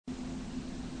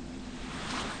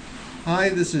Hi,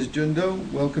 this is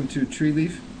Jundo. Welcome to Tree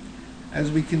Leaf. As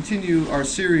we continue our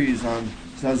series on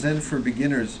Zazen for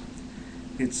beginners,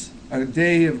 it's a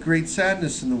day of great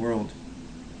sadness in the world.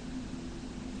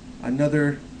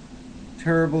 Another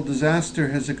terrible disaster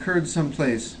has occurred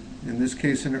someplace, in this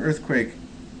case an earthquake.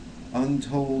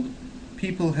 Untold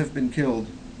people have been killed.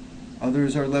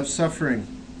 Others are left suffering.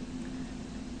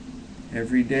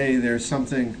 Every day there's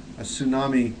something, a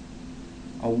tsunami,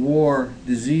 a war,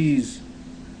 disease.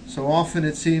 So often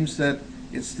it seems that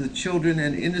it's the children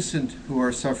and innocent who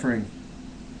are suffering.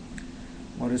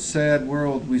 What a sad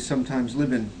world we sometimes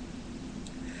live in.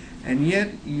 And yet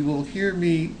you will hear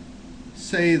me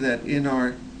say that in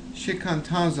our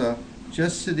shikantaza,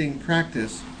 just sitting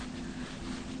practice,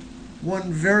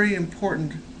 one very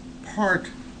important part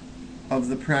of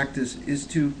the practice is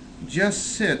to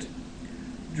just sit,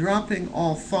 dropping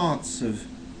all thoughts of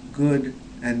good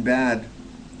and bad,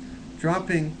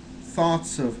 dropping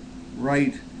thoughts of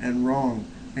right and wrong,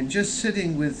 and just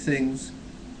sitting with things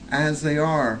as they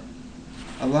are,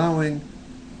 allowing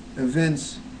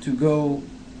events to go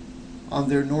on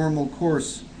their normal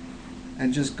course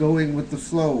and just going with the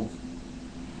flow.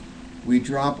 We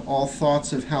drop all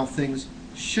thoughts of how things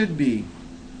should be,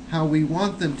 how we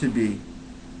want them to be,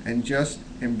 and just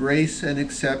embrace and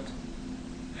accept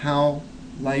how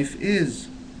life is,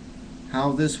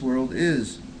 how this world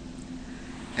is.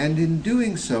 And in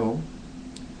doing so,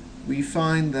 we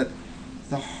find that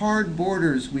the hard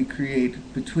borders we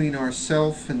create between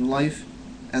ourself and life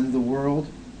and the world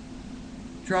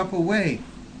drop away,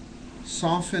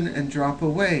 soften and drop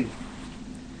away.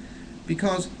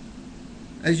 Because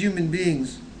as human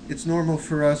beings, it's normal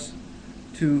for us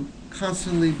to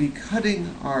constantly be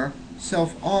cutting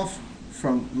ourselves off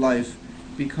from life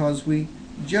because we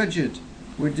judge it,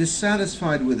 we're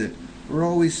dissatisfied with it. We're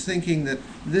always thinking that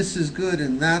this is good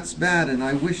and that's bad, and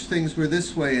I wish things were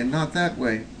this way and not that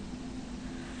way.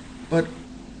 But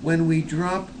when we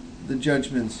drop the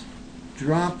judgments,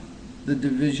 drop the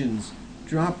divisions,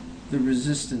 drop the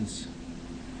resistance,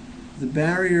 the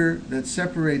barrier that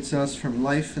separates us from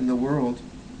life and the world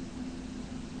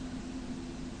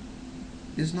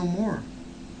is no more.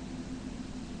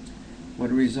 What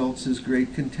results is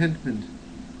great contentment,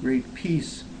 great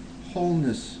peace,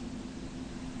 wholeness,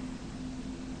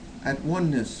 at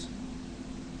oneness.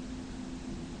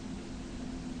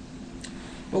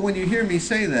 But when you hear me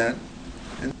say that,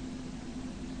 and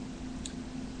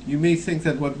you may think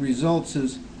that what results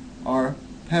is our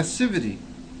passivity.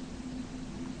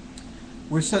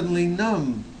 We're suddenly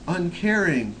numb,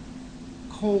 uncaring,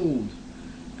 cold,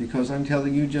 because I'm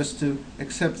telling you just to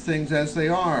accept things as they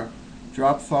are.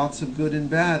 Drop thoughts of good and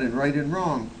bad and right and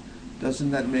wrong.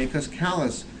 Doesn't that make us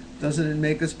callous? Doesn't it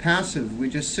make us passive? We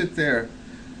just sit there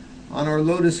on our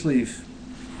lotus leaf,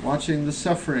 watching the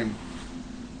suffering,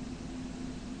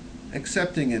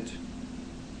 accepting it.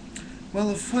 Well,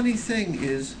 the funny thing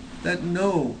is that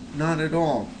no, not at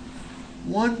all.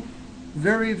 One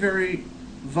very, very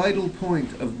vital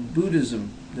point of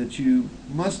Buddhism that you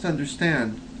must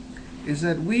understand is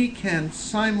that we can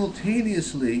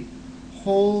simultaneously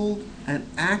hold and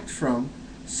act from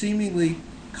seemingly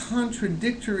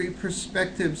contradictory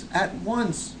perspectives at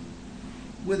once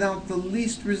without the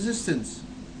least resistance,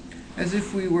 as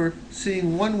if we were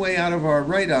seeing one way out of our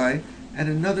right eye and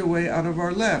another way out of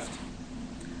our left.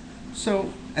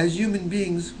 So, as human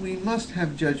beings, we must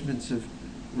have judgments of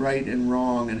right and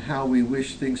wrong and how we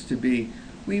wish things to be.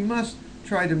 We must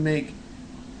try to make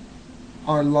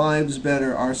our lives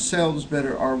better, ourselves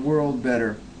better, our world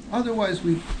better. Otherwise,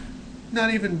 we'd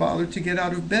not even bother to get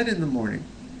out of bed in the morning.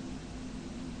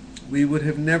 We would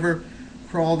have never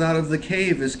crawled out of the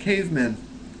cave as cavemen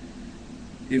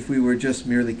if we were just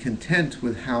merely content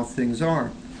with how things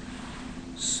are.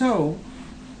 So,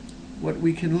 what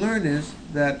we can learn is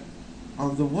that,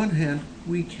 on the one hand,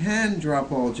 we can drop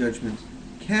all judgments,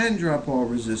 can drop all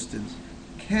resistance,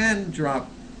 can drop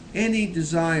any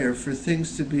desire for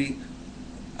things to be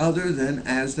other than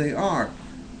as they are.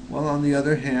 While on the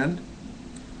other hand,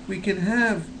 we can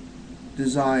have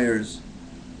desires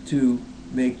to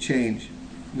make change.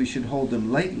 We should hold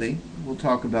them lightly. We'll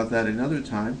talk about that another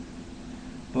time.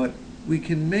 But we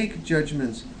can make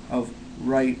judgments of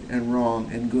right and wrong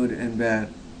and good and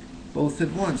bad, both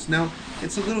at once. Now,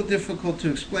 it's a little difficult to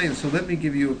explain, so let me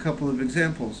give you a couple of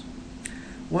examples.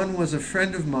 One was a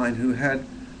friend of mine who had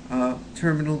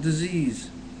terminal disease.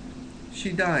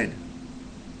 She died.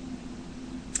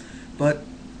 But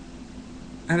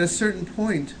at a certain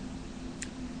point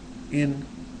in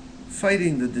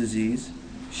fighting the disease,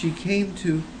 she came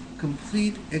to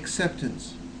complete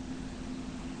acceptance.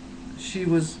 She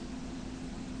was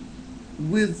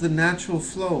with the natural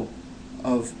flow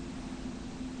of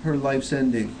her life's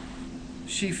ending,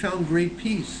 she found great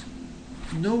peace,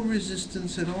 no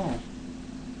resistance at all.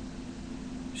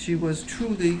 She was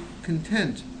truly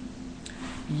content.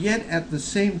 Yet at the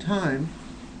same time,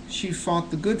 she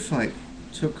fought the good fight,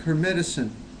 took her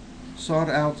medicine, sought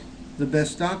out the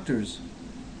best doctors,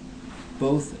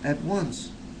 both at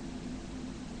once.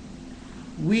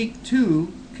 We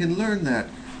too can learn that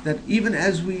even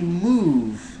as we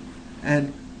move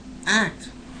and act,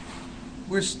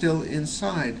 we're still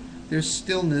inside. There's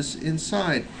stillness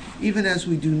inside. Even as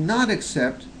we do not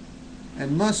accept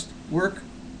and must work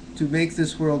to make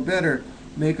this world better,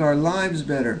 make our lives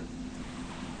better,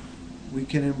 we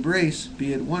can embrace,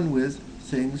 be at one with,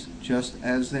 things just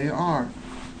as they are.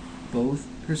 Both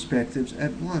perspectives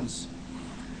at once.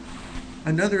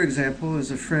 Another example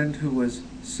is a friend who was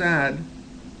sad,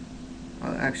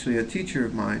 actually a teacher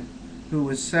of mine, who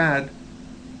was sad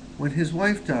when his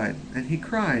wife died, and he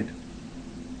cried.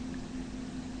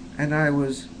 And I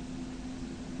was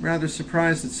rather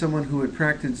surprised that someone who had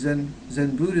practiced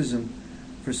Zen Buddhism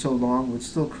for so long would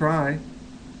still cry,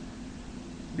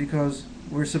 because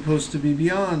we're supposed to be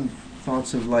beyond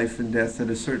thoughts of life and death at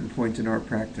a certain point in our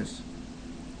practice.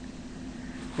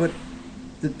 But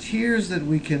the tears that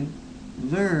we can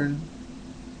learn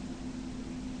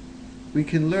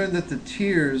that the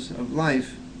tears of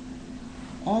life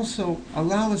also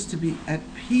allow us to be at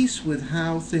peace with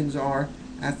how things are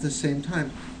at the same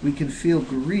time. We can feel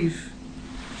grief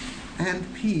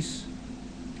and peace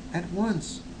at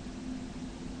once.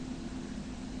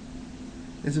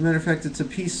 As a matter of fact, it's a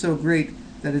peace so great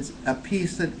that it's a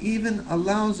peace that even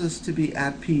allows us to be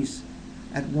at peace,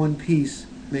 at one piece,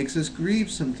 makes us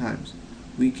grieve sometimes.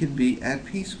 We can be at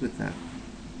peace with that.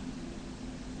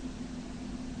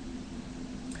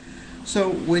 So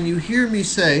when you hear me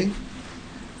say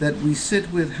that we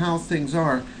sit with how things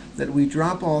are, that we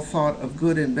drop all thought of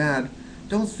good and bad,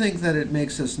 don't think that it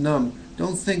makes us numb.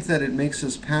 Don't think that it makes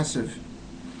us passive.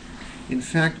 In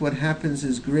fact, what happens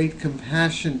is great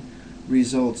compassion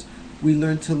results. We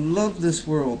learn to love this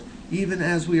world, even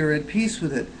as we are at peace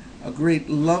with it. A great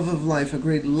love of life, a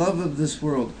great love of this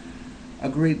world, a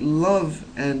great love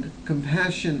and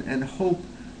compassion and hope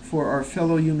for our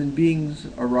fellow human beings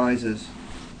arises,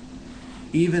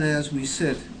 even as we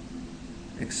sit,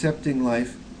 accepting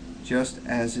life just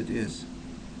as it is.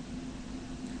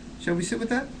 Shall we sit with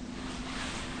that?